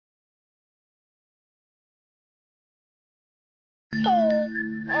السلام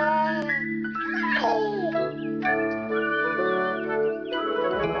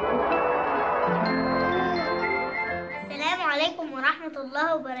عليكم ورحمة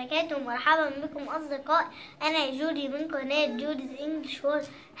الله وبركاته. مرحبا بكم أصدقائي، أنا جودي من قناة جودي's English World.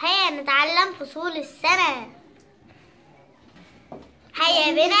 هيا نتعلم فصول السنة.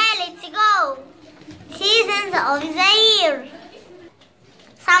 هيا بنا let's go. Seasons of the year: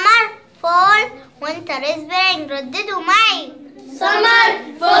 summer, fall, winter, spring. رددوا معي. summer,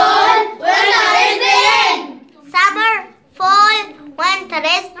 fall, winter, spring. Summer, fall, winter,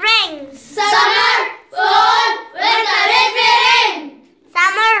 spring. summer, fall, winter, spring.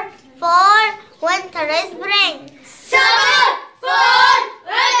 Summer, fall, winter, spring. summer, fall,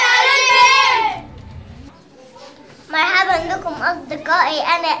 winter, spring. مرحبا بكم أصدقائي،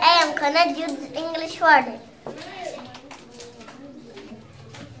 أنا آية من قناة جودي's English World.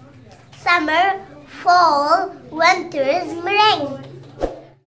 Summer, fall, winter, spring.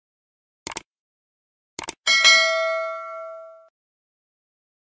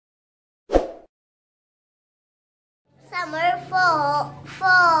 Summer,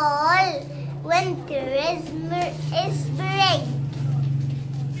 fall, winter, spring.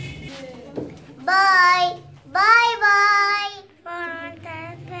 Bye, bye, bye.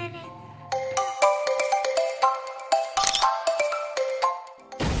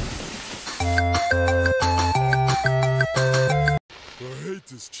 I hate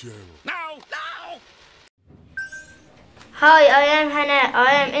this channel. No! Hi, I am Hannah.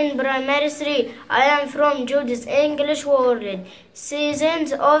 I am in primary 3. I am from Judith's English World. Seasons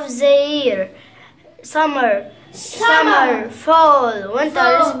of the year: summer, fall,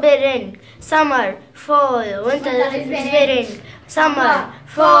 winter, spring. Summer, fall, winter, spring. Summer,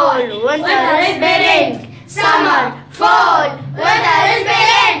 fall, winter, spring. summer, fall, winter,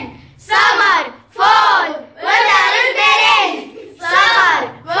 spring. summer, fall, winter, spring. summer,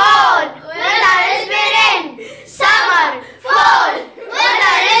 fall, winter, spring. summer, fall,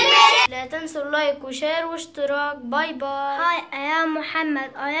 winter, spring. لا تنسوا اللايك وشير واشتراك. باي باي. Hi, I am Muhammad.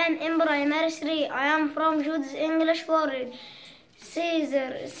 I am in primary 3. I am from Judith's English World.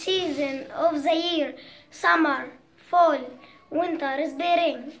 Season of the year: summer, fall, winter,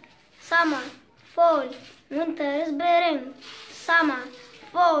 spring. Summer, fall, winter, spring. Summer,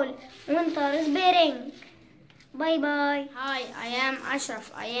 fall, winter, spring. Bye bye. Hi, I am Ashraf.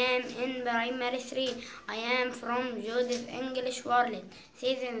 I am in primary 3. I am from Judith's English World.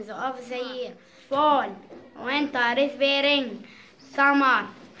 Seasons of the year: fall, winter, spring. Summer,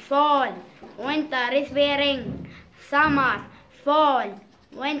 fall, winter, spring. Summer, fall,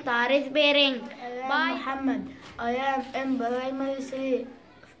 winter, spring. Bye. Muhammad. I am in primary 3.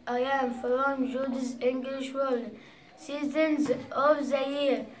 I am from Judith's English World. Seasons of the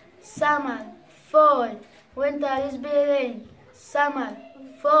year: summer, fall, winter, spring. Summer,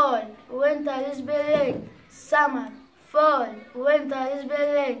 fall, winter, spring. Summer, fall, winter,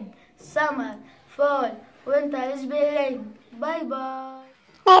 spring. Summer, fall, winter, spring. Bye bye.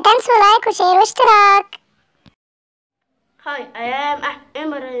 لا تنسوا لايك وشير واشتراك. Hi, I am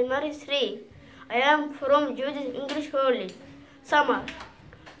in primary 3. I am from Judith's English World. Summer,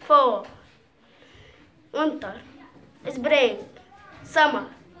 fall, winter, spring. Summer,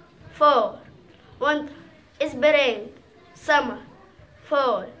 fall, winter, spring. Summer,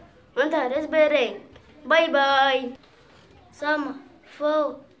 fall, winter, spring. Bye bye. Summer, fall,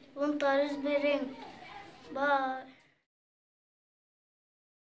 winter, spring. Bye.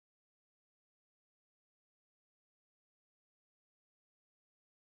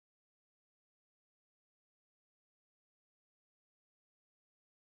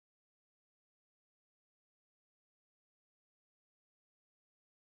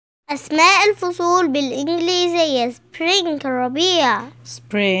 أسماء الفصول بالإنجليزية: spring الربيع.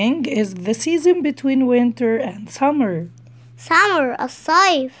 Spring is the season between winter and summer. summer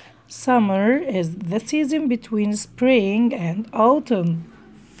الصيف. Summer is the season between spring and autumn.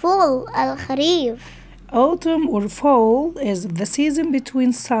 fall الخريف. Autumn or fall is the season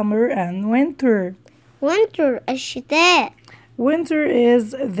between summer and winter. winter الشتاء. Winter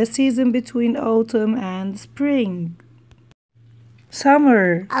is the season between autumn and spring.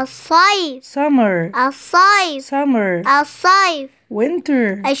 Summer, الصيف. summer, الصيف. summer. الصيف.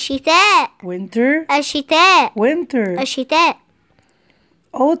 Winter, الشتاء. winter, الشتاء. winter. الشتاء.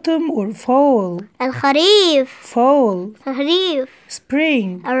 Autumn or fall. الخريف. Fall, الخريف.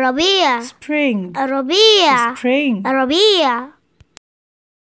 spring, الربيع. spring, الربيع. spring. الربيع.